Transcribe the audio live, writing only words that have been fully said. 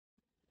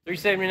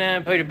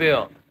$379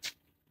 Peterbilt,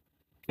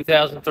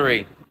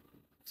 2003,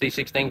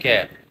 C16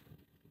 cab.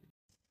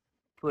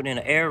 Put in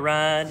an air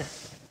ride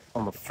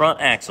on the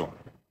front axle.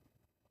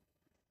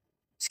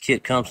 This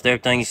kit comes with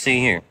everything you see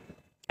here.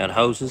 Got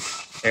hoses,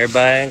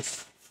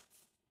 airbags,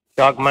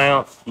 shock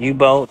mount,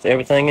 U-bolts,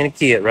 everything in the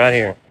kit right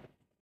here.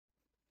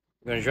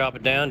 We're going to drop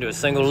it down to a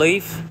single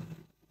leaf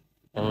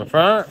on the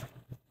front.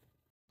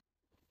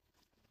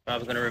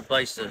 Probably going to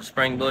replace the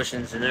spring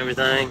bushings and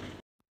everything.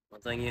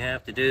 One thing you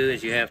have to do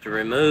is you have to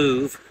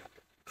remove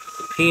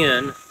the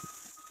pin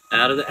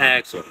out of the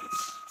axle.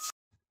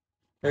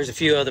 There's a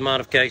few other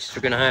modifications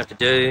we're going to have to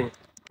do.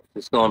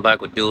 Just going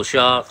back with dual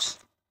shocks.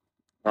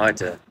 I like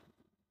to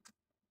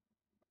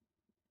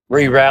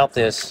reroute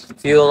this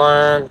fuel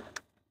line,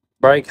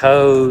 brake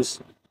hose,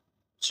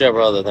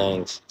 several other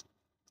things.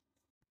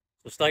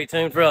 So stay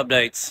tuned for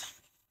updates.